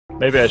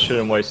Maybe I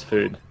shouldn't waste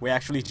food. We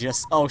actually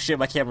just... Oh shit,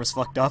 my camera's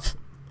fucked up.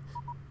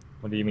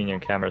 What do you mean your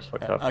camera's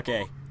fucked up?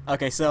 Okay.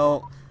 Okay,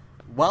 so...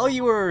 While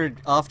you were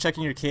off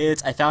checking your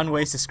kids, I found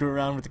ways to screw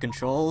around with the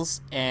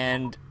controls,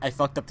 and I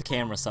fucked up the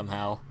camera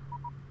somehow.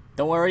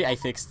 Don't worry, I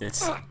fixed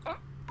it.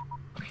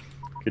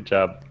 Good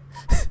job.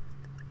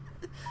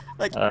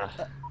 Like...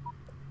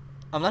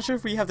 I'm not sure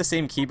if we have the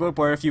same keyboard,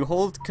 but if you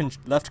hold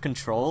left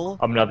control...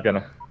 I'm not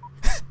gonna.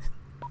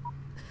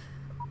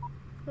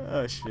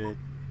 Oh shit.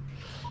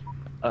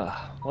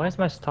 Why is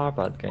my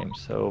Starbound game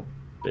so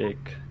big?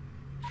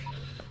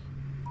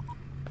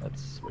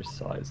 Let's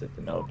resize it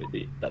in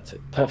LVD. That's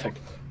it. Perfect.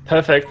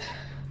 Perfect.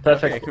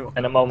 Perfect. Okay, cool.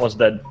 And I'm almost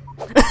dead.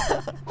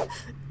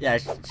 Yeah,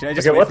 should I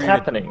just Okay, wait what's for you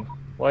happening?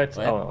 What?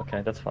 What? Oh,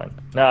 okay, that's fine.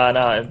 No,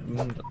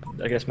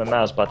 I guess my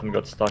mouse button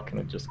got stuck and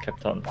it just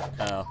kept on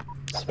Oh.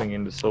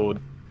 swinging the sword.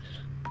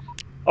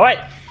 Alright!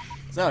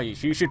 So,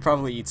 you should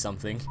probably eat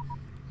something.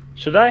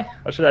 Should I?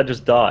 Or should I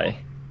just die?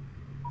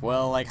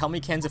 Well, like, how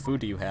many cans of food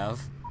do you have?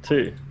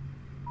 2.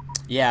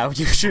 Yeah,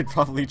 you should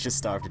probably just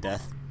starve to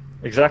death.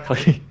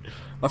 Exactly.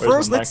 But Where's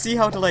first, my let's see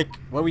how to, like,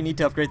 what we need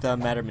to upgrade the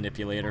matter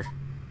manipulator.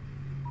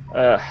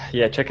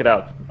 Yeah, check it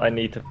out. I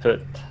need to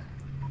put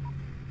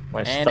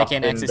my And I stuff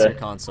can't in access the... your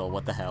console,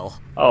 what the hell?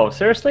 Oh,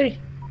 seriously?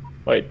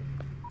 Wait,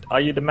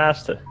 are you the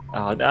master?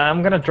 Oh,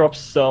 I'm gonna drop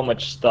so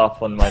much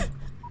stuff on my...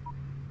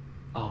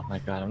 Oh my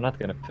god, I'm not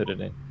gonna put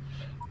it in.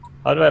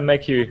 How do I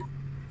make you...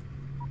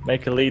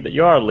 make a leader?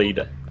 You are a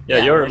leader.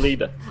 Yeah, you're a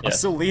leader. I'm Yes.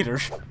 still leader.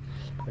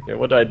 Okay,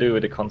 what do I do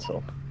with the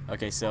console?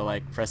 Okay, so,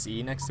 like, press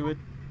E next to it.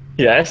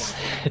 Yes,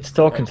 it's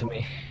talking to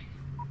me.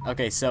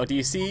 Okay, so do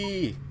you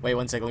see... Wait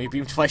one second, let me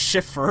beam to my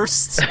ship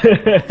first.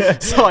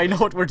 So I know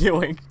what we're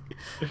doing.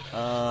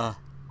 Ah,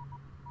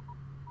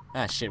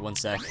 shit, one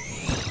sec.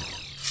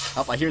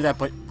 Oh, I hear that,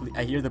 but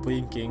I hear the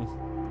blinking.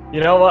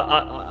 You know what?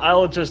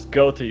 I'll just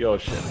go to your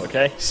ship,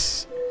 okay?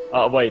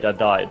 Oh, wait, I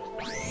died.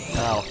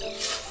 Oh.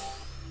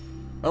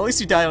 Well, at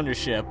least you died on your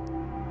ship.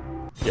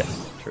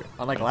 Yes, true.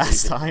 Unlike It's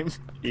last easy. time.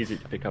 Easy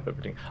to pick up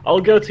everything. I'll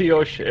go to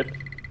your ship.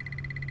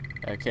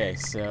 Okay,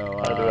 so,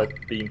 How do I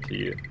beam to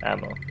you?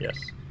 Ammo, yes.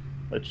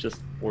 Let's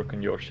just work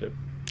on your ship.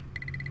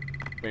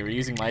 Wait, we're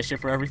using my ship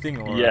for everything,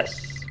 or...?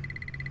 Yes.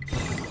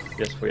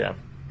 Yes, we are.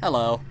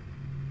 Hello.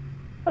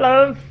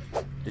 Hello!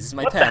 This is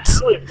my What pet. the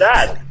hell is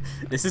that?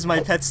 This is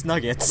my pet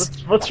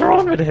Snuggets. What's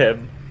wrong with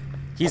him?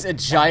 He's a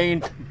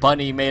giant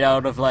bunny made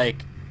out of,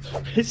 like...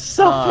 He's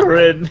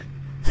suffering!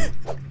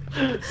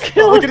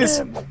 Kill Look at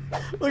him!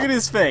 Look at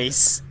his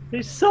face.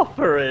 He's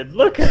suffering!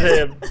 Look at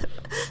him!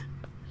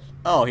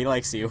 Oh, he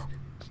likes you.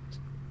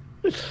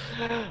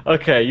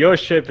 Okay, your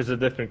ship is a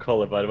different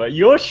color, by the way.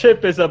 Your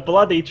ship is a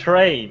bloody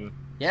train!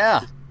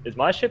 Yeah. Is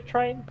my ship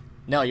train?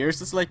 No,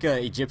 yours is like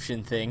a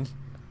Egyptian thing.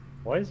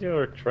 Why is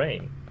your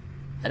train?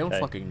 I don't Okay.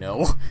 fucking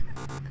know.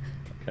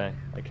 Okay,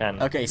 I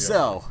can. Okay,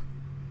 so...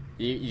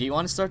 You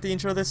want to start the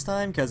intro this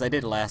time? Because I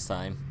did last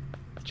time.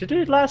 Did you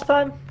do it last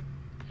time?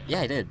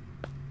 Yeah, I did.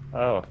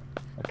 Oh,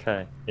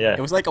 okay. Yeah.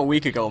 It was like a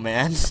week ago,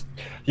 man.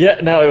 Yeah,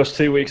 no, it was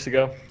 2 weeks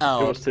ago.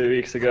 Oh. It was 2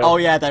 weeks ago. Oh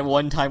yeah, that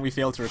one time we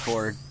failed to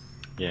record.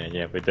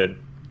 Yeah, we did.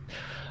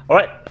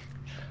 Alright.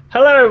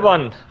 Hello,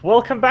 everyone.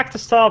 Welcome back to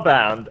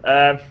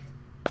Starbound.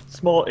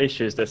 Small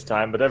issues this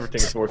time, but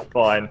everything's worked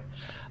fine.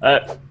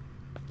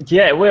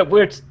 Yeah,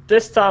 we're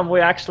this time we're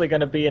actually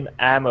going to be an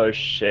ammo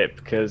ship,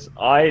 because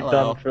I Hello.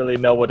 don't really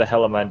know what the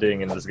hell am I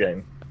doing in this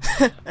game.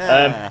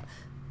 Ah,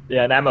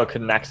 Yeah, and ammo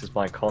couldn't access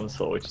my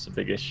console, which is a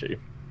big issue.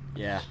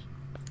 yeah.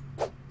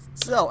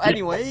 So,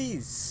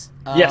 anyways...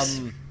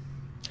 Yes.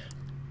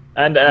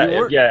 And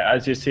were- yeah,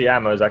 as you see,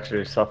 ammo is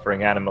actually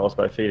suffering animals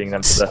by feeding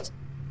them to death.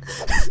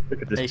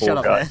 Look at this Hey, poor shut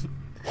up, guy.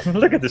 man.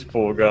 Look at this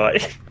poor guy.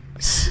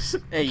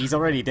 Hey, he's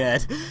already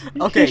dead.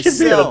 Okay, He should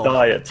be on a so...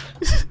 diet.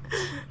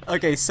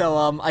 Okay,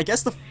 so, I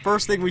guess the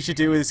first thing we should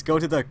do is go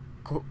to the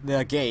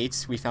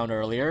gate we found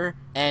earlier,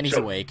 and he's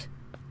Sure. awake.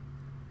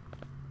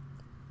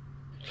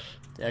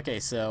 Okay,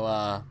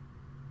 so,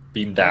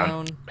 Beam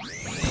down.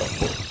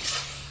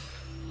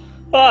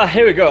 Ah,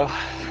 here we go.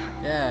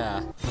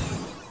 Yeah.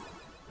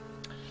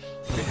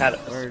 We had it.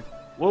 We're...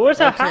 Well, where's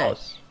our Okay.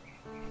 house?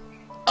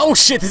 Oh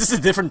shit, this is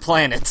a different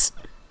planet!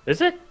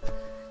 Is it?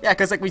 Yeah,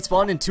 because, like, we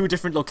spawned in 2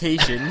 different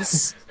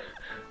locations.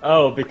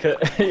 Oh, because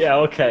yeah,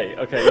 okay. Your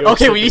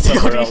Okay, ship we need is to go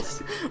somewhere to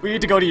else. we need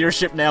to go to your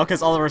ship now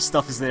because all of our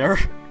stuff is there.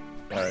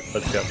 All right,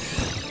 let's go.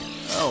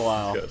 Oh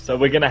wow. Go. So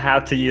we're gonna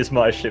have to use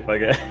my ship, I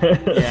guess.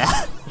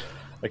 Yeah.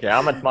 Okay,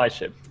 I'm at my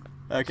ship.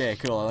 Okay,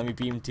 cool. Let me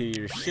beam to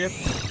your ship.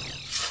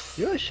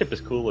 Your ship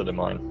is cooler than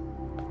mine.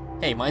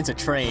 Hey, mine's a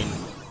train.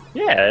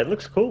 Yeah, it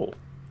looks cool.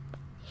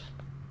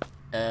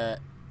 Yeah,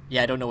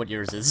 I don't know what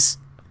yours is.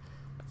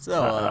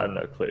 So, I have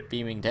no clue.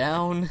 beaming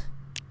down.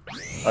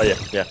 Oh yeah.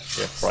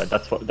 Right,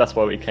 that's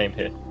why we came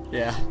here.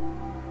 Yeah.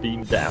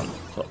 Beam down.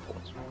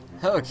 Teleport.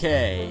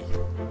 Okay.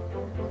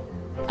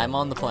 I'm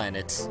on the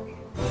planet.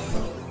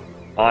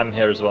 I'm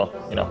here as well.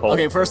 In a hole.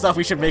 Okay, first off,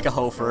 we should make a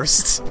hoe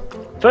first.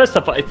 First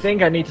off, I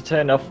think I need to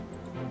turn off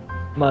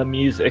my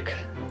music.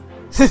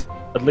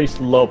 At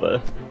least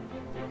lower.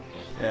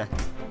 Yeah.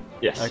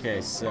 Yes. Okay,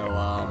 so,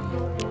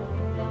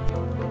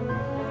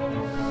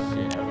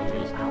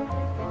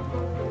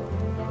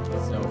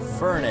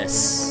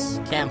 Furnace.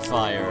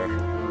 Campfire.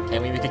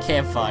 Can we make a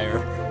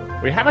campfire?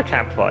 We have a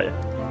campfire.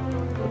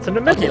 It's in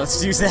the middle. Okay,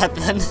 let's use that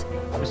then.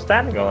 We're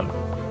standing on.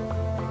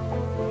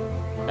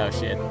 Oh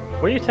shit.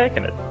 Where are you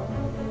taking it?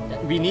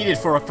 We need it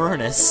for a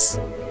furnace.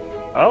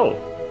 Oh.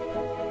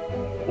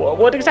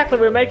 What exactly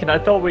were we making? I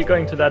thought we were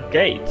going to that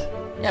gate.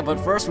 Yeah,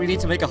 but first we need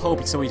to make a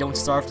hope so we don't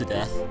starve to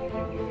death.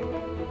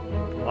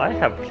 I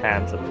have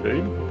cans of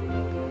food.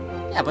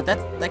 Yeah, but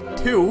that's like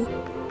 2.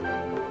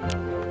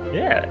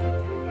 Yeah.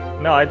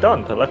 No, I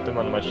don't. I left them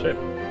on my ship.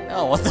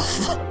 Oh, what the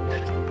fuck?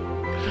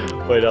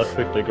 Wait, I'll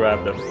quickly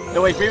grab them.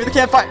 No, wait, maybe the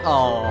campfire.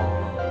 Oh.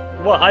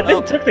 What? I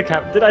didn't took the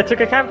camp. Did I took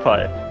a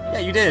campfire? Yeah,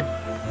 you did.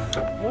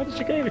 Why did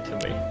you give it to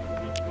me?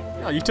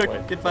 Oh, you took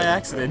it by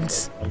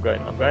accident. I'm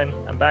going.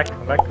 I'm back.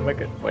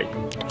 Wait.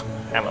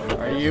 Ammo.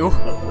 Are you?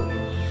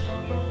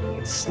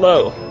 It's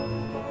slow.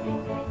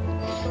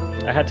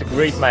 I had to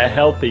greet my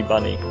healthy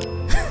bunny.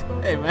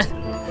 Hey, man.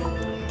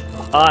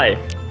 Aye.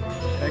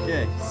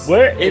 Okay.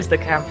 Where is the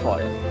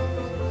campfire?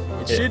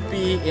 It should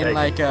be in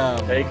like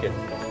Take it.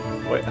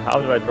 Wait, how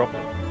do I drop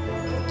it?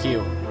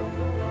 Q.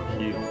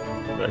 Q.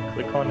 Do I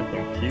click on it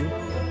and Q?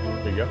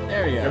 There you go.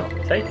 There you go.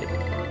 Take it.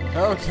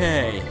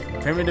 Okay.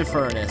 Primitive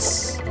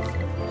furnace.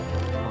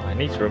 Oh, I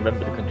need to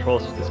remember the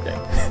controls of this game.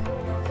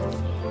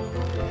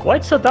 Why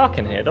it's so dark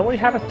in here? Don't we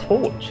have a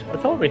torch? I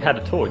thought we had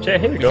a torch. Yeah,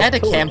 here we go. We had a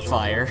torch.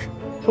 campfire.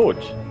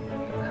 Torch.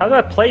 How do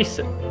I place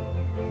it?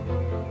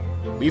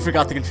 We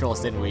forgot the controls,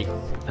 didn't we?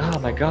 Oh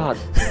my god.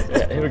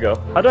 Yeah, here we go.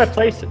 How do I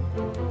place it?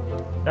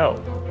 No.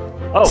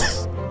 Oh.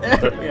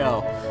 There we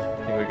go.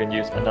 I think we can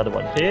use another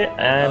one here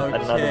and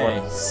another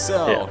one.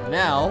 So here.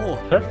 now.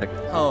 Perfect.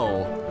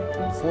 Oh.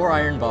 4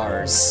 iron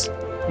bars.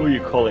 Who are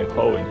you calling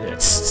Poe in here? Shit.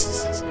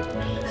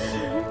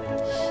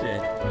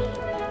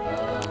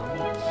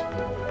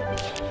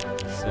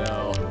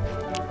 So.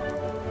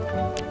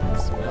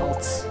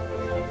 Smelt.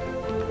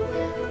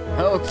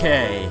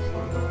 Okay.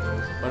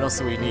 What else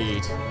do we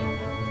need?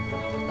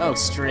 Oh,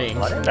 string.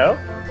 I don't know.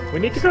 We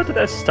need to go to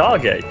the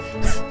Stargate.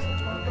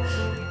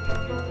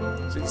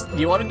 Do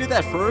you want to do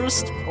that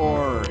first,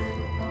 or?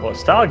 What,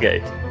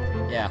 Stargate?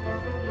 Yeah.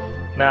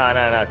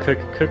 No.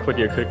 Cook what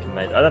you're cooking,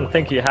 mate. I don't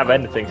think you have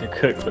anything to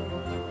cook, but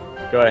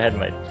go ahead,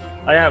 mate.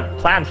 I have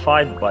plant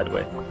fiber, by the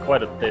way.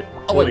 Quite a bit.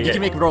 Oh wait, you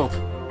can make rope.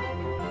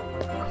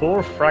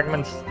 Core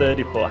fragments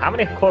 34. How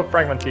many core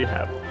fragments do you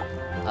have?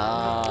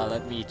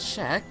 Let me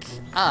check.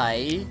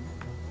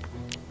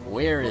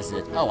 Where is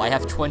it? Oh, I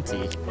have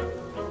 20.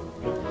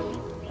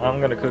 I'm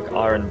gonna cook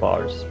iron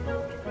bars.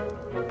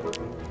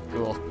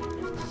 Cool.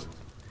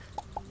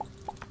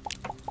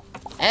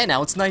 And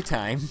now it's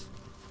nighttime.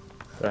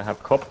 Do I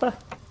have copper?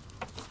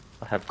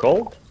 I have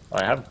gold?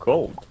 I have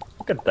gold.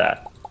 Look at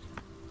that.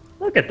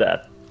 Look at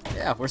that.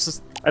 Yeah, we're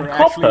just... And we're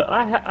copper! actually...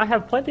 I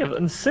have plenty of it.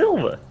 And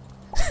silver!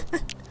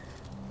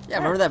 Yeah,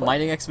 remember that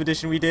mining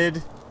expedition we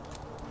did?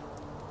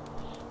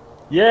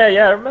 Yeah,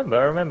 I remember.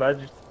 I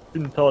just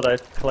didn't thought I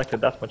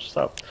collected that much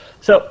stuff.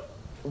 So,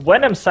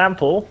 Venom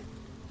sample,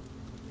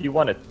 you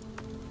want it.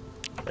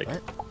 Like,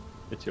 what?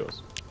 It's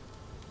yours.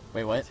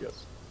 Wait, what? It's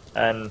yours.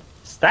 And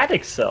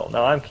static cell,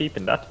 no, I'm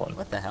keeping that one.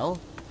 What the hell?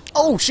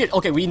 Oh shit,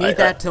 okay, we need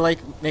that to like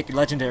make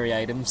legendary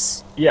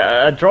items.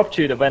 Yeah, I dropped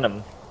you the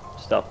Venom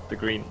stuff, the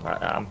green.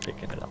 I'm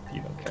picking it up,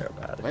 you don't care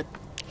about it. What?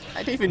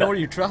 I didn't even know where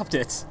you dropped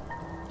it.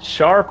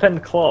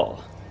 Sharpened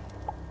claw.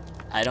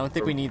 I don't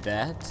think we need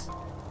that.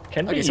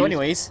 Can be Okay, so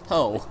anyways,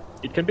 oh.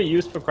 It can be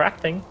used for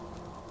crafting.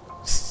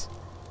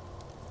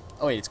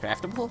 Oh wait, it's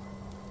craftable?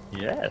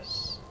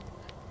 Yes.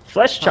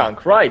 Flesh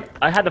chunk, right.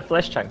 I had a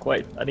flesh chunk,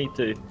 wait, I need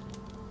to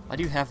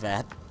do you have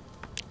that?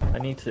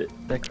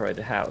 decorate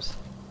the house.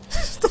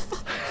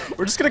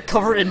 We're just gonna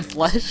cover it in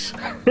flesh?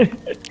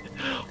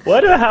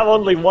 Why do I have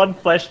only one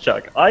flesh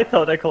chunk? I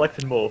thought I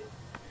collected more.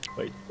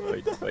 Wait.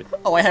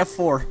 Oh, I have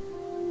 4.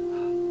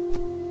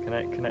 Can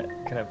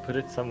I put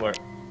it somewhere?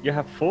 You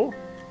have 4?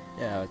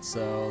 Yeah,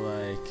 so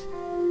like...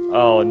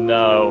 Oh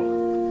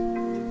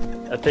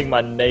no. I think my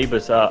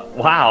neighbors are...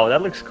 Wow,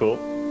 that looks cool.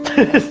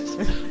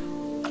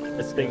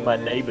 I think my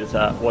neighbors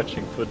are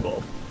watching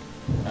football.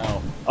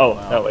 Oh,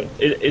 wow. No, wait.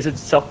 Is it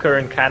soccer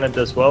in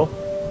Canada as well?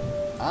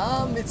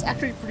 It's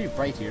actually pretty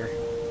bright here.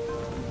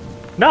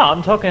 No,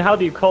 I'm talking, how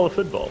do you call a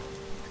football?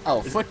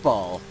 Oh,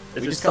 football.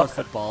 We just call it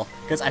football,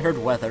 because I heard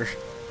weather.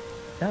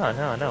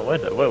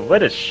 No,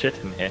 weather's shit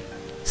in here.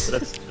 So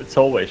it's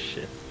always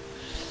shit.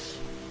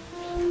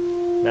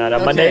 No, my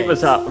Okay.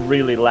 neighbors are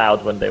really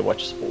loud when they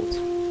watch sports.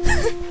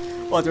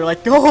 Well, they're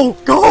like,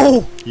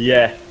 go!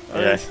 Yeah,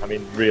 I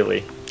mean,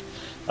 really.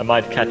 I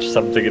might catch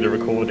something in the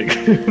recording.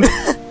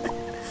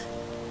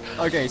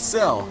 Okay,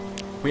 so,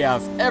 we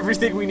have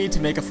everything we need to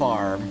make a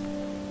farm.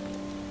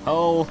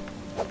 Oh,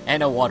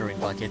 and a watering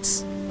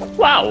bucket.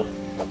 Wow!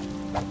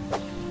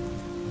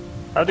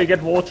 How do you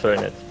get water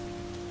in it?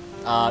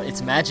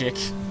 It's magic.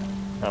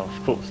 Oh,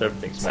 of course,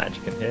 everything's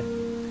magic in here.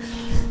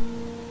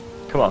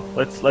 Come on,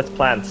 let's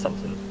plant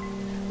something.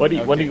 What do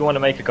you want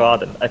to make a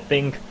garden? I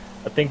think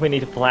we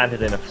need to plant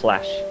it in a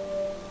flash.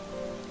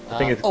 I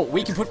think it's... Oh,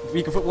 we can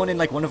put one in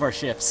like one of our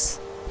ships.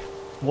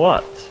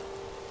 What?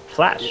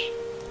 Flash?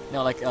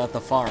 No, like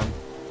the farm.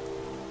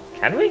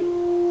 Can we?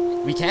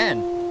 We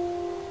can.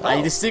 Oh.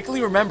 I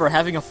distinctly remember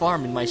having a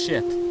farm in my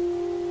ship.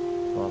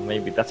 Well,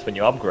 maybe that's when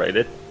you upgrade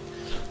it.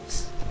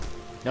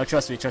 No,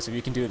 trust me,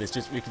 we can do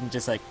this. We can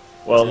just like...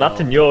 Well, not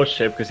in your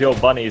ship, because your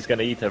bunny is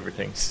gonna eat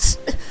everything.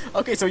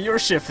 Okay, so your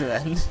ship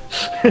then.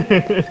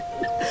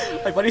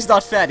 My bunny's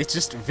not fat, it's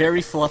just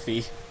very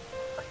fluffy.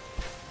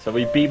 So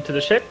we beam to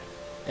the ship?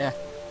 Yeah.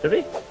 Do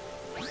we?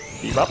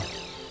 Beam up.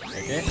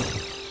 Okay.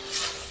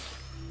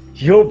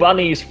 Your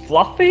bunny is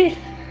fluffy?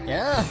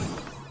 Yeah.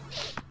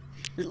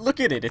 Look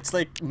at it, it's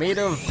like made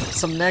of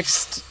some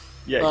next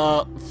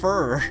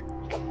fur.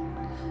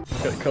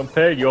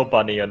 Compare your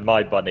bunny and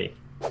my bunny.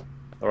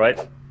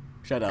 Alright?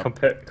 Shut up.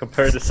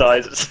 Compare the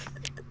sizes.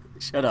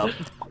 Shut up.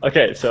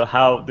 Okay, so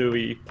how do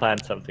we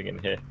plant something in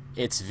here?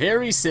 It's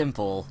very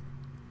simple.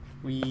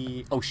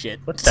 Oh shit.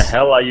 What the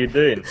hell are you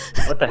doing?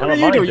 What the hell What are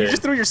am I you doing? doing? You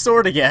just threw your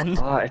sword again.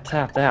 Oh, I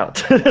tapped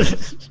out.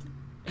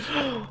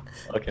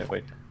 Okay,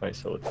 wait. My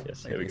sword.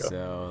 Yes, here we go.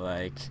 So,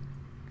 like,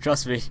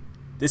 trust me,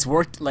 this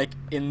worked, like,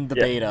 in the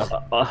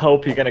beta. I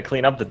hope you're gonna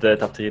clean up the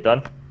dirt after you're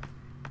done.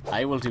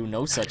 I will do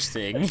no such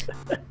thing.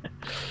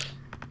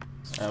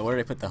 Where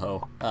did I put the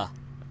hoe? Ah.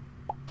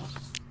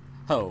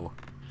 Hoe.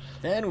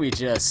 Then we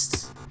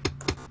just...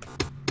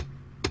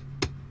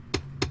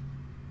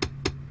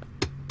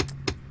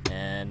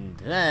 And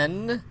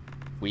then...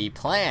 we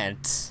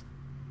plant.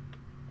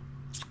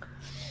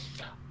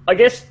 I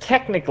guess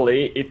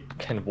technically it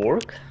can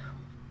work.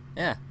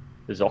 Yeah.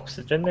 There's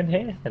oxygen in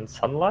here and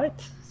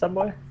sunlight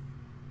somewhere.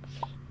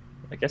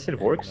 I guess it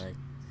works. Like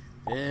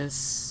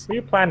this. What are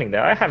you planning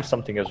there? I have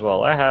something as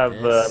well. I have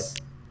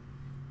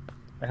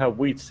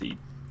wheat seed.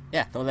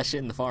 Yeah, throw that shit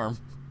in the farm.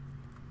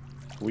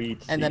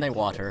 Wheat seed. And then I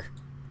water.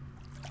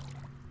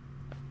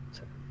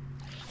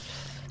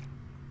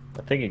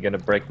 I think you're gonna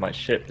break my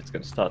ship. It's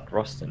gonna start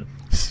rusting.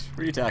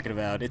 What are you talking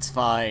about? It's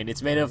fine.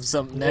 It's made of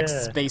some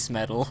next space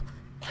metal.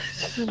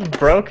 This is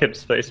broken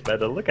space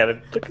metal. Look at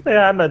it. Look at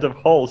the amount of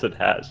holes it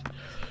has.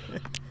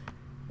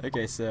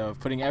 Okay, so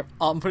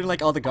I'm putting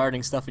like all the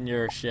gardening stuff in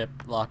your ship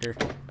locker.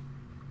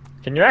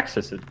 Can you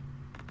access it?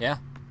 Yeah.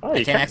 Oh,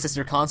 I can't access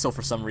your console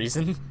for some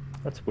reason.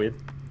 That's weird.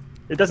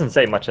 It doesn't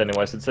say much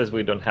anyways. It says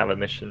we don't have a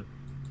mission.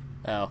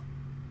 Oh.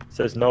 It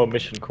says no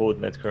mission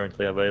coordinates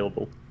currently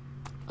available.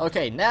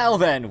 Okay, now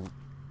then,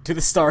 to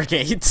the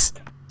Stargate.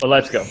 Well,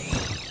 let's go.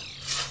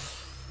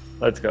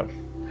 Let's go.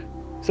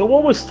 So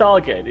what was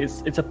Stargate?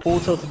 It's a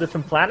portal to a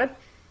different planet?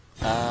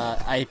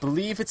 I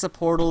believe it's a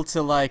portal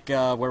to like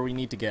where we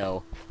need to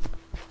go.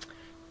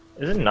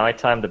 Isn't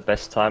nighttime the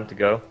best time to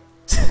go?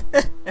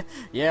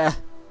 Yeah.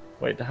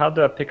 Wait, how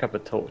do I pick up a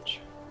torch?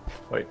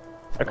 Wait,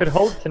 I could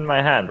hold it in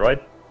my hand,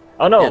 right?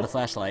 Oh no! Yeah, the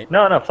flashlight.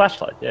 No,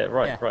 flashlight. Yeah,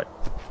 right, Yeah. right.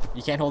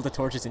 You can't hold the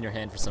torches in your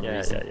hand for some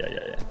reason.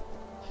 Yeah.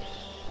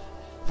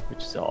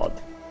 Which is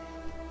odd.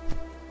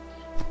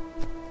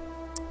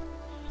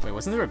 Wait,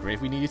 wasn't there a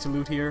grave we needed to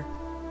loot here?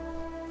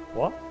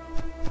 What?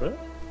 Really?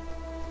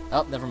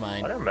 Oh, never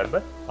mind. I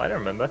don't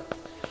remember.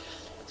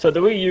 So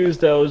do we use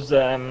those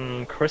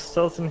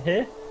crystals in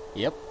here?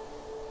 Yep.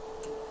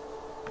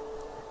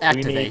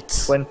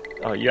 Activate.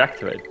 Oh, you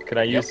activate. Can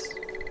I use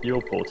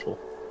your portal?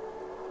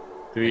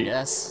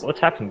 Yes. What's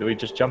happened? Do we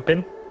just jump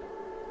in?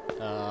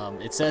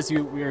 It says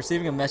we're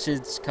receiving a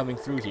message coming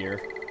through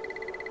here.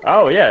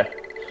 Oh yeah.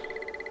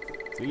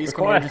 Please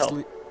Require come help.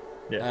 urgently.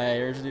 Yeah. I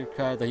urgently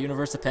require. The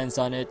universe depends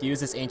on it. Use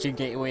this ancient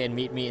gateway and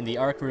meet me in the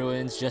Ark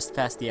ruins just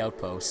past the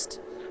outpost.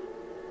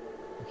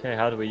 Okay,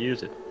 how do we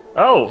use it?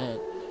 Oh,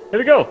 here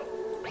we go.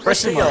 Press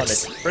Question E on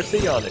marks. it. Press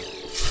E on it.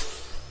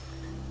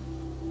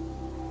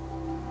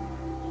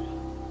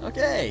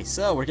 Okay,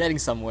 so we're getting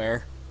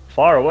somewhere.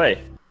 Far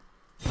away.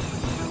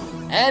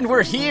 And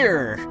we're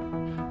here!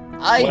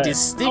 I Where?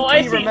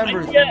 distinctly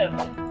remember...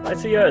 I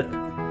see Earth.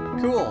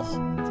 Cool.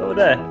 It's over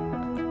there.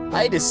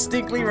 I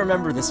distinctly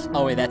remember this...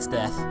 Oh wait, that's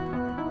death.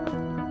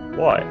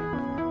 Why?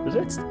 Is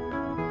it?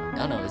 I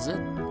don't know, is it?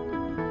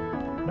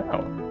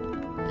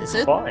 No. Is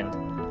It's it? fine.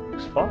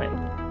 It's fine.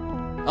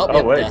 Oh, Oh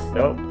yep, wait. death.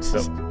 No.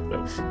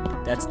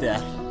 That's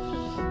death.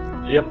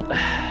 Yep.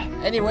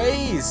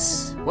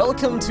 Anyways,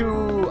 welcome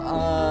to,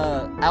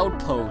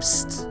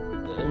 Outpost.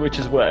 Which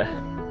is where?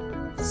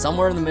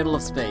 Somewhere in the middle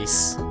of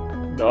space.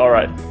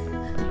 Alright.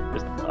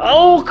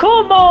 Oh,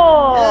 come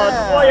on!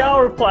 Yeah. Why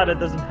our planet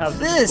doesn't have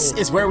This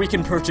is where we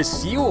can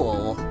purchase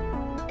fuel.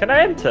 Can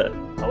I enter?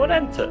 I want to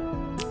enter.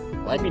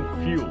 What? I mean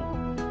fuel.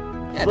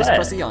 Yeah, just Where?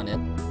 press E on it.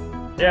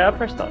 Yeah, I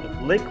pressed on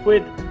it.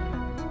 Liquid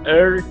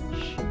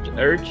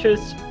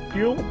urchus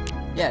fuel?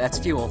 Yeah, that's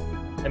fuel.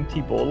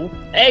 Empty bottle.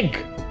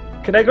 Egg!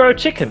 Can I grow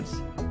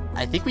chickens?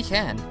 I think we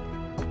can.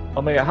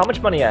 Oh my god, how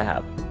much money I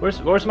have?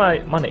 Where's my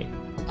money?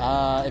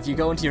 If you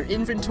go into your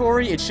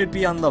inventory, it should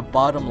be on the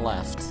bottom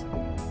left.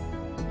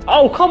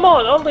 Oh, come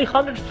on! Only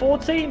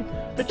 114?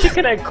 The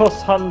chicken egg costs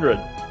 100.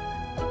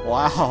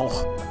 Wow.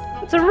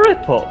 It's a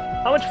ripoff.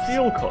 How much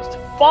fuel cost?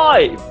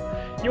 5!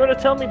 You want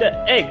to tell me the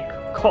egg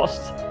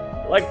costs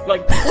like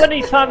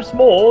 20 times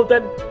more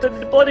than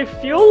the bloody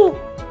fuel?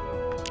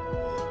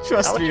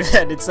 Trust me,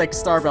 man, it's like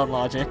Starbound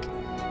logic.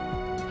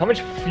 How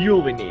much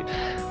fuel we need?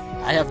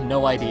 I have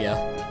no idea.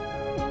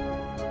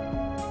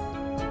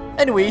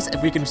 Anyways,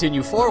 if we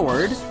continue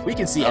forward, we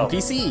can see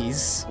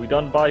NPCs. We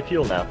don't buy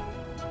fuel now.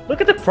 Look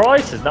at the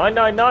prices,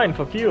 $9.99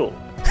 for fuel.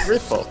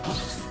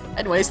 Rip-off.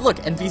 Anyways, look,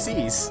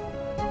 NPCs.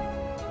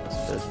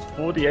 There's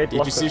 48 Did you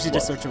lockers seriously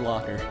just left. search your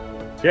locker?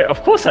 Yeah,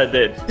 of course I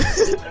did.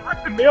 It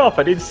ripped me off.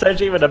 I didn't search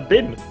even a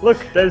bin.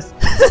 Look, there's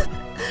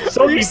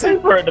soggy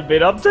paper in the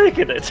bin. I'm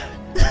taking it.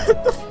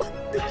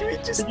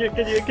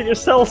 Can you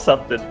sell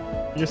something?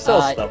 Can you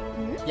sell stuff?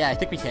 Yeah, I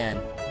think we can.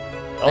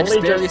 Only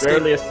just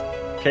barely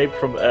escaped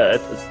from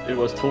Earth. It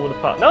was torn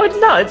apart. No, it's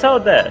not. It's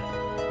out there.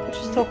 What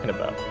are you talking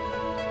about?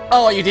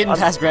 Oh, you didn't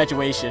pass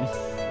graduation.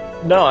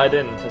 No, I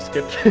didn't. I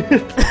skipped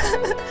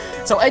it.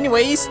 So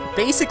anyways,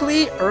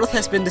 basically, Earth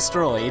has been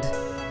destroyed.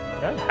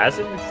 No, it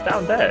hasn't. It's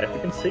down there. You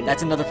can see.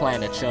 That's another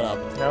planet. Shut up.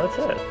 No, that's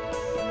it.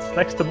 It's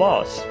next to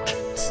Mars.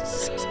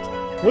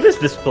 What is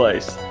this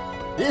place?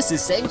 This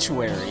is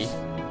Sanctuary.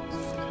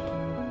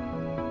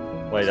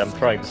 Wait, I'm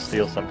trying to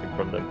steal something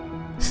from them.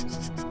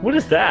 What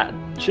is that?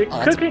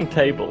 Cooking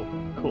table.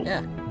 Cool.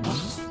 Yeah.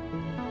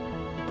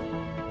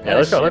 Yeah,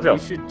 let's go, let's go. We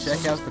should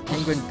check out the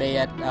Penguin Bay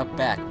out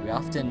back. We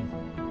often...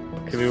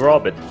 Can we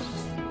rob it?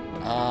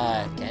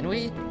 Can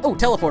we? Oh,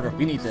 teleporter.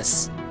 We need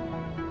this.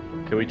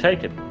 Can we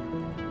take it?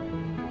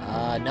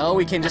 No,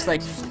 we can just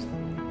like...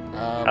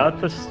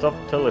 Outfit stop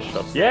teller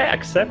shop. Yeah,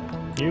 accept.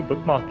 New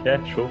bookmark.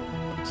 Yeah, sure.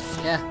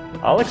 Yeah.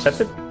 I'll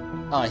accept it.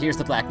 Here's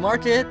the black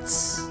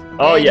markets.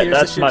 Oh yeah,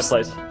 that's my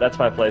place. That's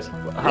my place.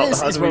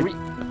 This is where we...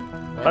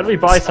 How do we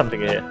buy something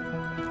here?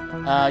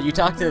 You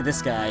talk to this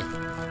guy.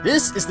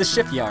 This is the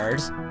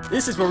shipyard.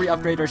 This is where we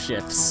upgrade our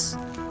ships.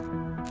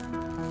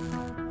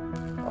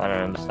 I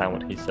don't understand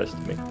what he says to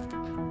me.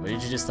 What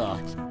did you just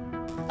talk?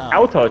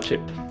 Auto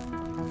chip.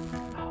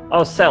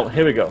 Oh, sell.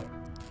 Here we go.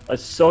 A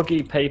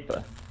soggy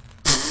paper.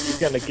 He's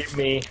gonna give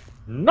me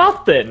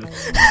nothing.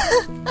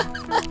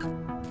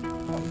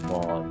 Come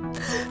on.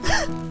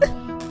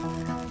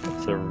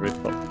 That's a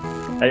rip-off.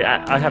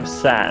 I have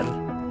sand.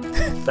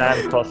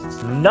 Sand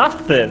costs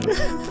nothing.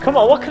 Come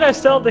on, what can I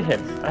sell to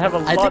him? I have a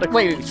lot of.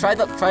 Wait, try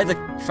the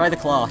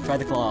claw. Try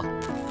the claw.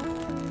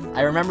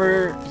 I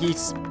remember he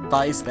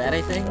buys that.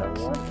 I think. I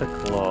want the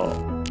claw.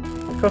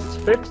 It costs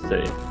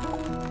 50.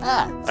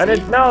 Ah. And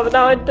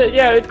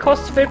it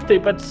costs 50,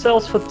 but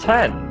sells for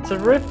 10. It's a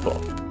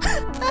rip-off.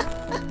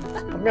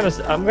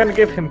 I'm gonna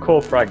give him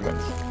core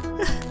fragments.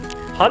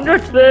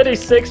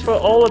 136 for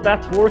all of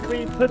that work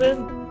we put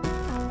in.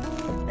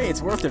 Hey,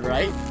 it's worth it,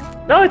 right?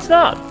 No, it's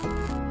not.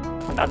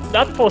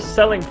 Not for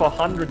selling for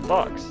 $100.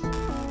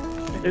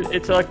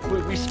 It's like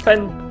we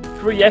spend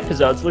 3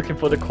 episodes looking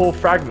for the core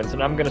fragments,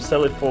 and I'm gonna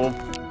sell it for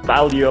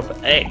value of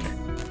egg.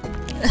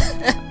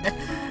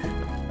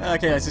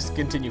 Okay, let's just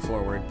continue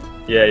forward.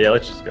 Yeah,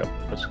 let's just go.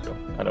 Let's just go.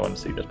 I don't want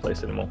to see this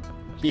place anymore.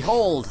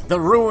 Behold, the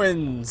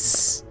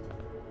ruins!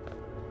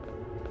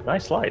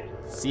 Nice light.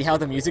 See how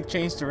the music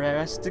changed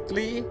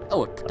drastically?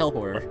 Oh, a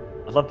teleporter.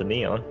 I love the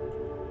neon.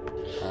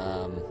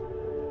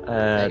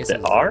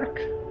 The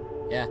Ark?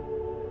 Yeah.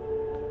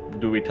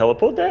 Do we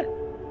teleport there?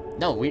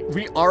 No,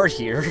 we are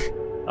here.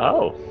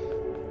 Oh.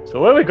 So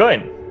where are we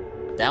going?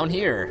 Down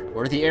here,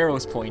 where the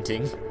arrow's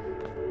pointing.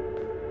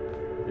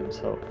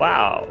 So,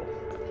 wow.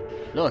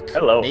 Look,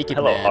 hello naked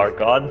man. Ark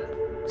God.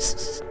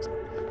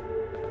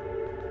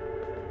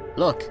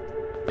 Look,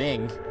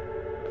 thing.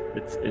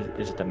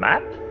 Is it a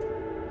map?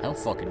 I don't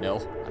fucking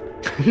know.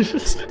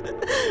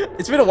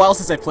 It's been a while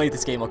since I played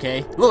this game,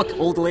 okay? Look,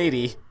 old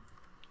lady.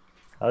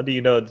 How do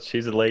you know that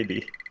she's a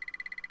lady?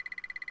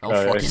 Oh,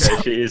 fucking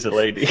okay, she is a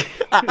lady.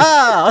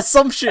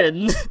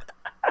 Assumption!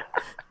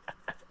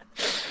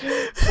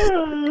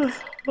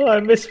 Oh, I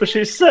missed what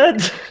she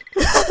said.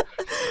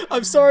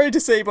 I'm sorry to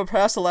say, but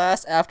perhaps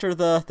alas, after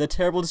the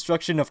terrible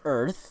destruction of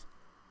Earth,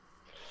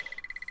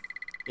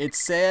 it's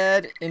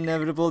sad,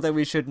 inevitable that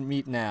we should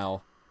meet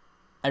now.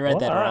 I read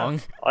that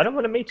wrong. I don't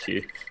want to meet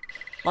you.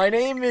 My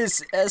name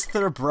is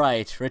Esther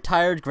Bright,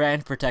 retired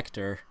Grand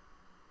Protector.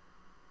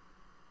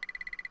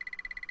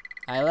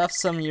 I left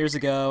some years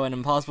ago, an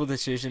impossible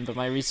decision, but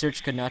my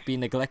research could not be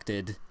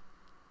neglected.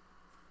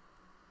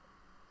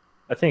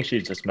 I think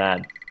she's just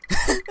mad.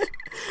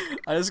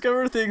 I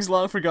discovered things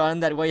long forgotten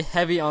that weigh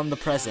heavy on the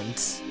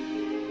present.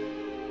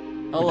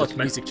 Oh look,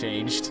 music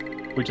changed.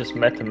 We just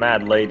met a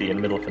mad lady in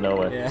the middle of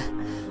nowhere. Yeah.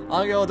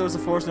 Long ago, there was a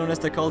force known as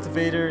the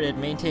Cultivator. It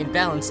maintained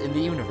balance in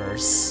the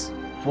universe.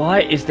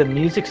 Why is the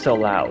music so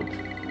loud?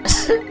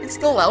 It's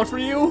still loud for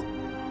you?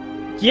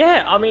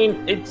 Yeah, I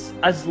mean, it's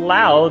as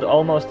loud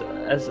almost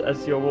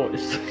as your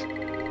voice.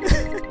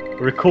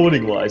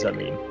 Recording-wise, I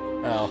mean.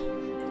 Oh.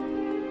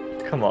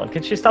 Come on,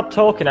 can she stop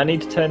talking? I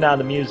need to turn down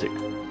the music.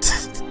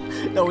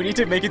 No, we need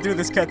to make it through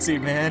this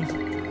cutscene, man.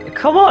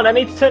 Come on, I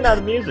need to turn down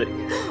the music.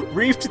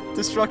 Reaped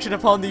destruction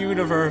upon the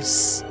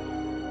universe.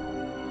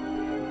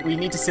 We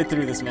need to sit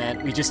through this,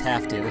 man. We just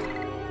have to.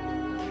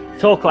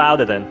 Talk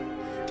louder then.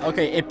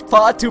 Okay, it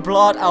fought to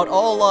blot out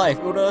all life.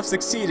 It would have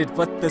succeeded,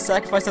 but the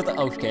sacrifice of the...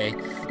 Okay.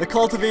 The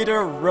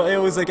Cultivator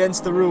rose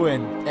against the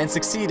ruin and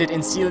succeeded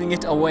in sealing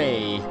it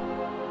away.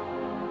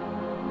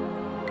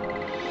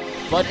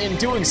 But in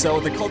doing so,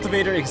 the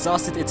cultivator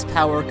exhausted its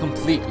power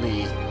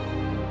completely.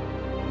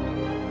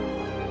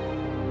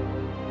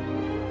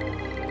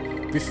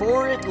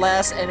 Before it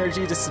last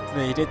energy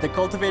dissipated, the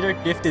cultivator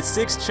gifted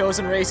 6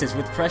 chosen races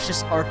with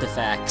precious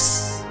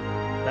artifacts.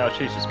 No,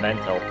 she's just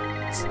mental.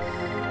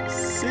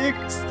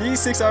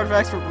 These 6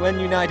 artifacts, when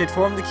united,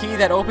 form the key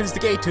that opens the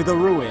gate to the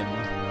ruin.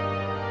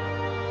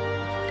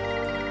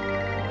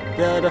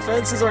 The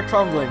defenses are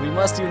crumbling. We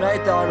must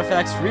unite the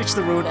artifacts, reach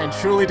the ruin, and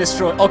truly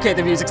destroy. Okay,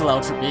 the music's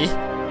loud for me.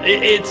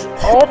 It's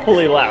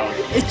awfully loud.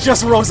 It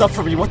just rose up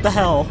for me. What the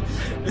hell?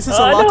 This is a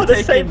lot to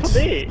take in. I know, the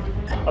same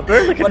for me. I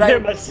barely can hear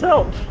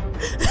myself.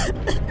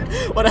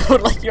 But I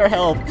would like your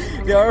help.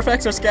 The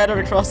artifacts are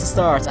scattered across the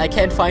stars. I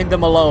can't find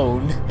them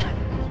alone.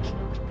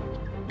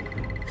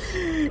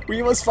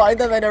 We must find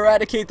them and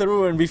eradicate the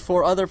ruin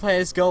before other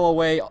planets go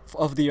away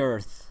of the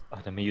Earth. Oh,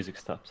 the music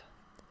stopped.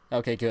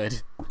 Okay,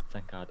 good.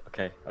 Thank God.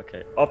 Okay,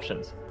 okay.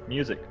 Options.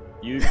 Music.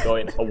 You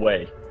going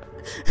away.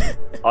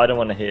 I don't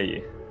want to hear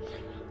you.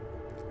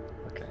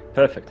 Okay,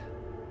 perfect.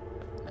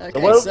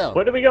 Okay, so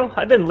where do we go?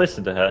 I didn't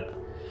listen to her.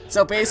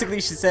 So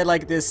basically she said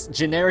like this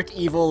generic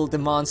evil, the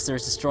monster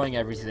is destroying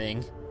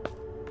everything.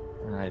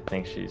 I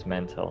think she's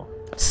mental.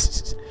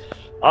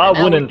 I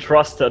wouldn't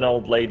trust an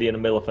old lady in the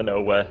middle of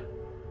nowhere.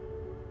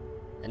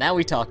 And now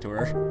we talk to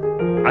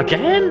her.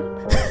 Again?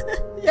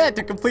 Yeah,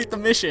 to complete the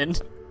mission.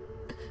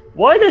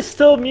 Why there's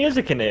still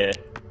music in here?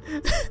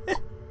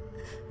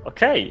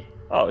 Okay.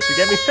 Oh, she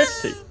gave me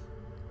 50.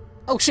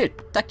 Oh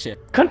shit, duck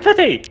chip.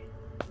 Confetti!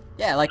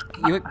 Yeah, like,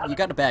 you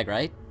got a bag,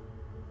 right?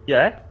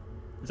 Yeah?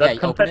 Is that yeah,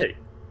 confetti? Open it.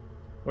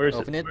 Where is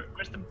Open it? it.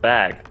 Where's the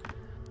bag?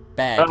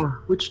 Bag.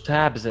 Which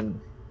tab is in?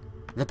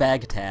 The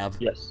bag tab.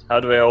 Yes.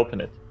 How do I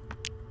open it?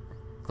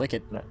 Click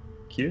it. No.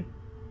 Q?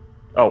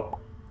 Oh.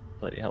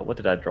 Bloody hell, what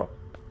did I drop?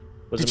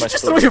 Did you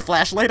just throw your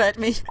flashlight at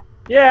me?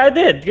 Yeah, I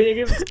did. Can you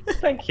give...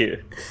 Thank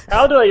you.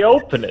 How do I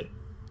open it?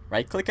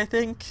 Right click, I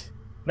think.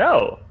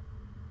 No.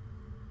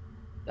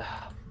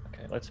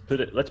 Okay, let's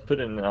put it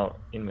in our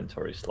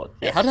inventory slot.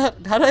 Yes. Hey,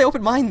 how did I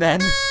open mine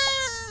then?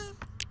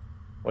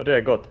 What did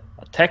I got?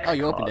 A tech card. Oh,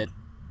 you opened it.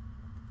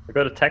 I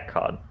got a tech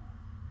card.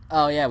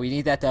 Oh yeah, we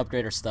need that to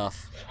upgrade our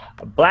stuff.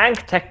 A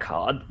blank tech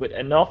card with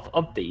enough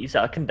of these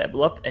I can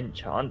develop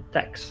enchant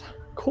decks.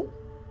 Cool.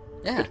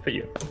 Yeah. Good for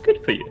you.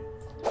 Good for you.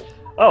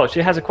 Oh,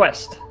 she has a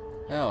quest.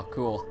 Oh,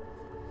 cool.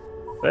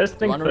 First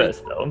thing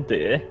first, though,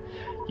 dear.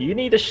 You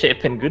need a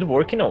ship in good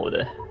working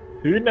order.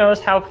 Who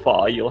knows how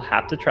far you'll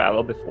have to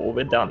travel before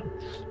we're done.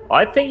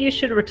 I think you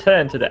should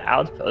return to the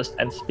outpost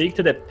and speak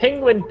to the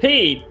Penguin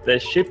Pete, the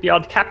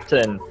shipyard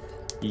captain.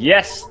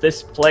 Yes,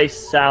 this place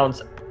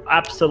sounds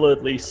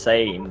absolutely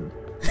sane.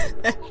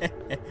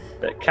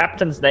 The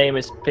captain's name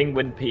is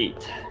Penguin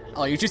Pete.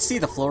 Oh, you should see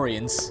the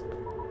Florians.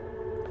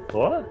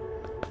 What?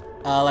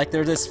 Like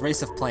they're this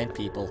race of plant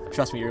people.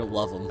 Trust me, you'll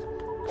love them.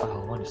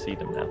 Oh, I want to see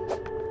them now.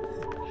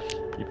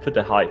 You put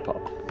the hype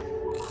up.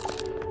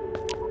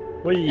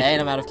 What are you eating?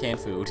 And I'm out of canned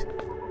food.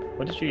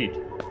 What did you eat?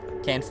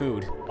 Canned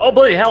food. Oh,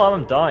 bloody hell,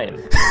 I'm dying.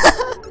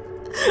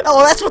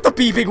 Oh, that's what the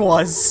beeping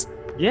was!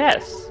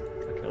 Yes!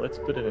 Okay, let's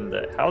put it in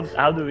there.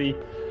 How do we...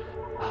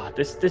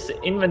 this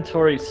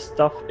inventory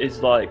stuff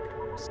is, like,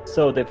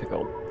 so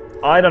difficult.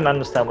 I don't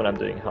understand what I'm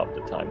doing half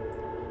the time.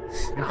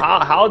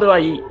 How do I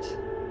eat?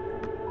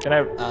 Can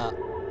I...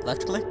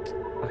 left click?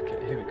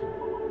 Okay, here we go.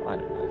 I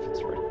don't know if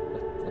it's right.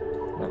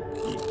 No,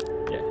 eat.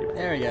 Yeah, here we go.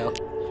 There we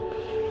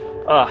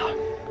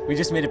go. We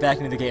just made it back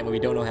into the game, but we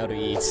don't know how to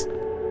eat.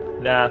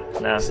 Nah,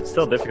 it's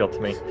still difficult to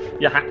me.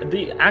 Do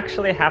you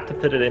actually have to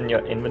put it in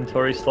your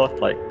inventory slot,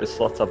 like the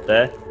slots up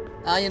there?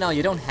 You know,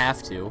 you don't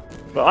have to.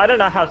 But I don't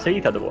know how to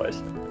eat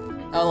otherwise.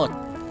 Oh,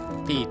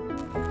 look. Pete.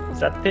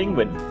 Is that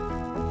Penguin?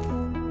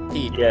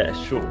 Pete. Yeah,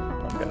 sure.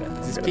 I'm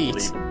gonna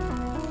Pete.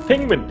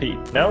 Penguin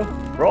Pete, no?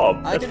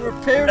 Rob. I can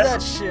repair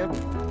that ship.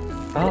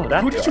 Oh,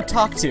 that Who did you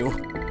talk to?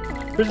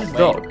 Who's his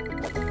dog?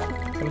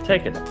 Can I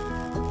take it?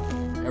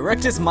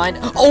 Erectus mine.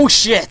 Oh,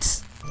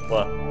 shit!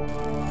 What?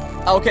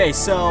 Okay,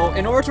 so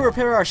in order to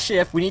repair our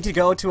ship, we need to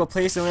go to a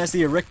place known as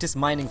the Erectus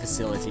mining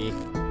facility.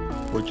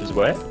 Which is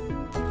where?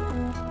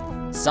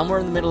 Somewhere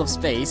in the middle of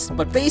space,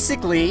 but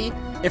basically,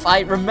 if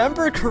I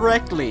remember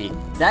correctly,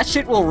 that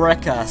shit will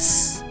wreck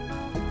us.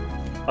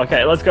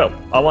 Okay, let's go.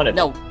 I want it.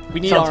 No, we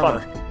need Sounds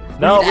armor. Fun.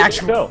 No, we need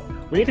to go.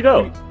 We need to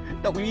go.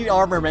 No, we need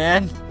armor,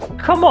 man.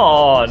 Come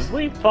on!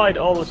 We fight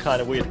all the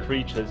kind of weird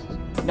creatures.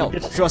 No,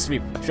 trust me,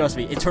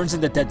 it turns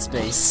into dead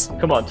space.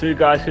 Come on, 2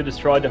 guys who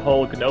destroyed the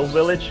whole gnome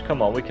village?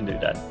 Come on, we can do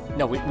that.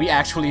 No, we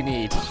actually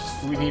need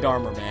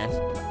armor, man.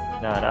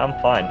 Nah, I'm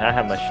fine. I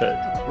have my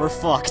shirt. We're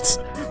fucked.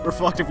 We're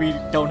fucked if we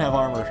don't have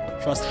armor.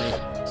 Trust me.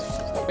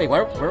 Wait,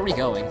 where are we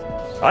going?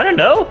 I don't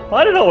know.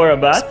 I don't know where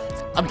I'm at.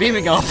 I'm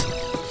beaming up.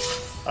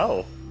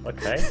 Oh,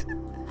 okay.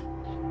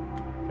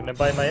 Can I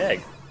buy my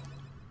egg?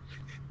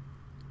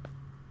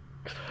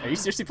 Are you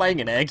seriously buying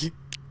an egg?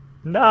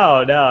 No,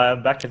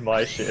 I'm back in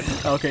my ship.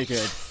 Okay,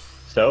 good.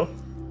 So,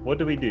 what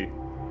do we do?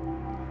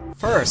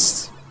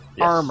 First,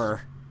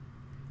 armor.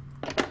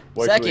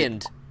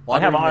 Second, I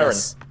have iron.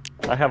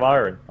 I have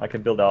iron. I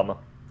can build armor.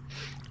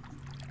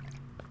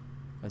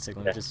 One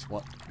second, let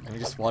me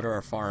just water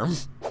our farm.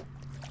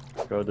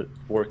 Go to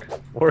work.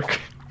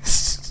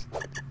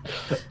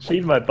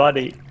 Feed my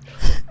buddy.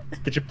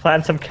 Did you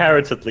plant some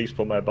carrots at least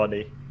for my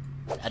buddy?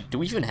 Do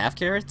we even have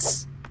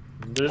carrots?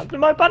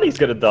 My buddy's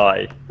gonna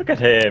die. Look at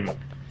him.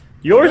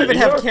 We don't even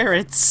have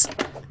carrots.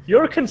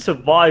 Yours can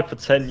survive for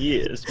 10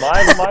 years.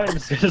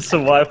 Mine's gonna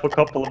survive for a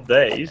couple of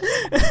days.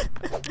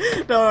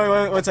 No,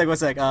 wait, one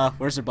sec.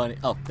 Where's the bunny?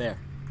 Oh, there.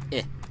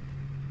 Eh.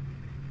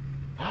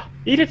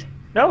 Eat it.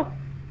 No.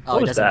 Oh,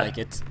 he doesn't like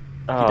it.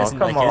 Oh,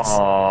 come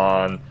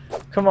on.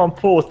 Come on,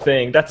 poor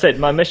thing. That's it.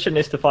 My mission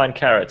is to find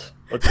carrots.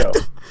 Let's go.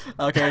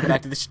 Okay,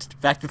 back to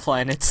the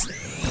planet.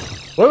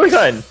 Where are we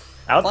going?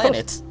 Outpost?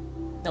 Planet.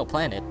 No,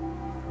 planet.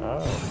 Oh,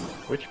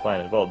 which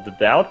planet? Well,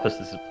 the outpost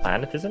is a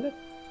planet, isn't it?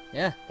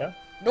 Yeah. Yeah.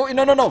 No.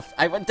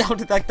 I went down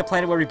to like the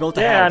planet where we built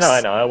the house. house.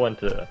 I know. I went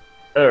to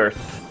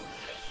Earth.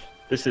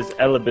 This is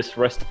Elibis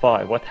Rest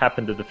 5. What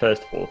happened to the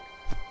first 4?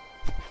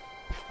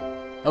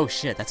 Oh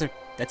shit,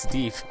 that's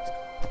deep.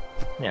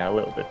 Yeah, a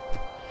little bit.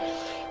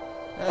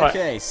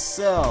 Okay,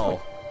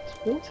 so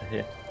there's water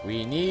here.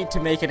 We need to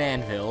make an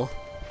anvil.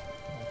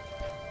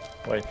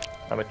 Wait,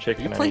 I'm a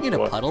chicken. Are you playing in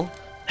a puddle?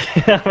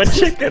 I'm a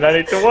chicken. I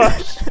need to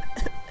wash.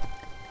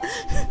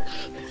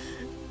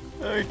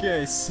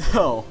 Okay,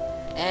 so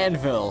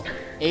anvil,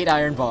 8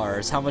 iron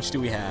bars. How much do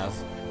we have?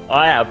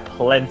 I have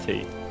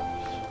plenty.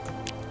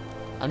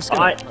 I'm just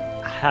gonna.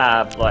 I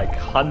have like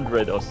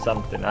 100 or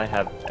something. I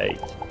have 8.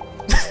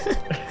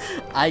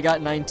 I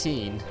got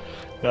 19.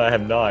 No, I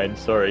have 9.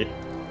 Sorry.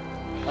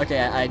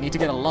 Okay, I need to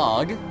get a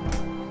log,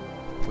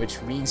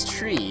 which means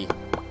tree.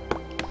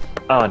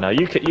 Oh no,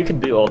 you can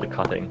do all the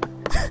cutting.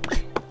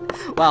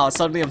 Wow,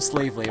 suddenly I'm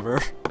slave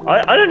labor.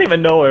 I don't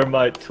even know where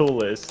my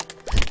tool is.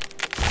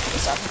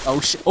 Oh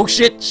shit!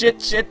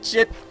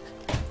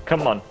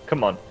 Come on.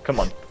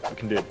 We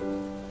can do it.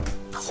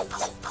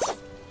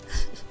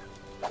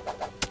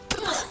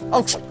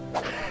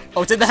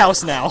 Oh, it's in the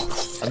house now.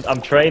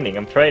 I'm training.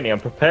 I'm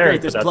preparing.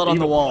 Wait, there's blood on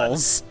the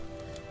walls.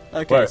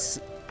 Okay. Where?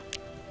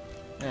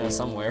 Yeah,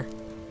 somewhere.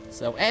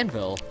 So,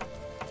 anvil.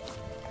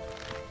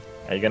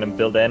 Are you gonna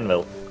build the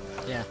anvil?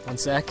 Yeah, one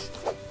sec.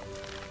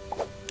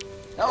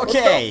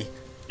 Okay!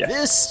 Yeah.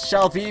 This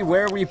shall be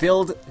where we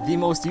build the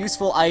most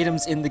useful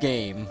items in the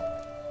game.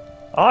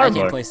 Armor. I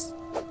can't place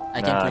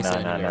it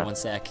anywhere, no. one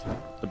sec.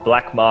 The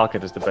black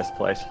market is the best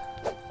place.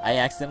 I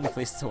accidentally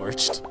placed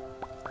torched.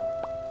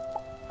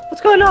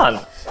 What's going on?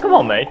 Come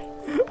on, mate.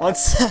 One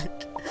sec.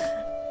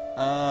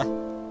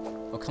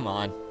 Oh, come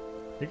on.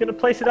 You're gonna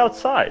place it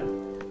outside.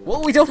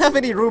 Well, we don't have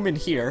any room in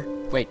here.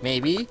 Wait,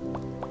 maybe?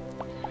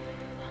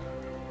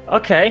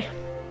 Okay.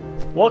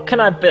 What can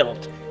I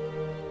build?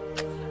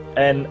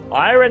 An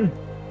iron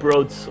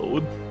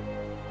broadsword,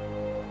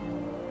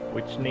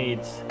 which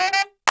needs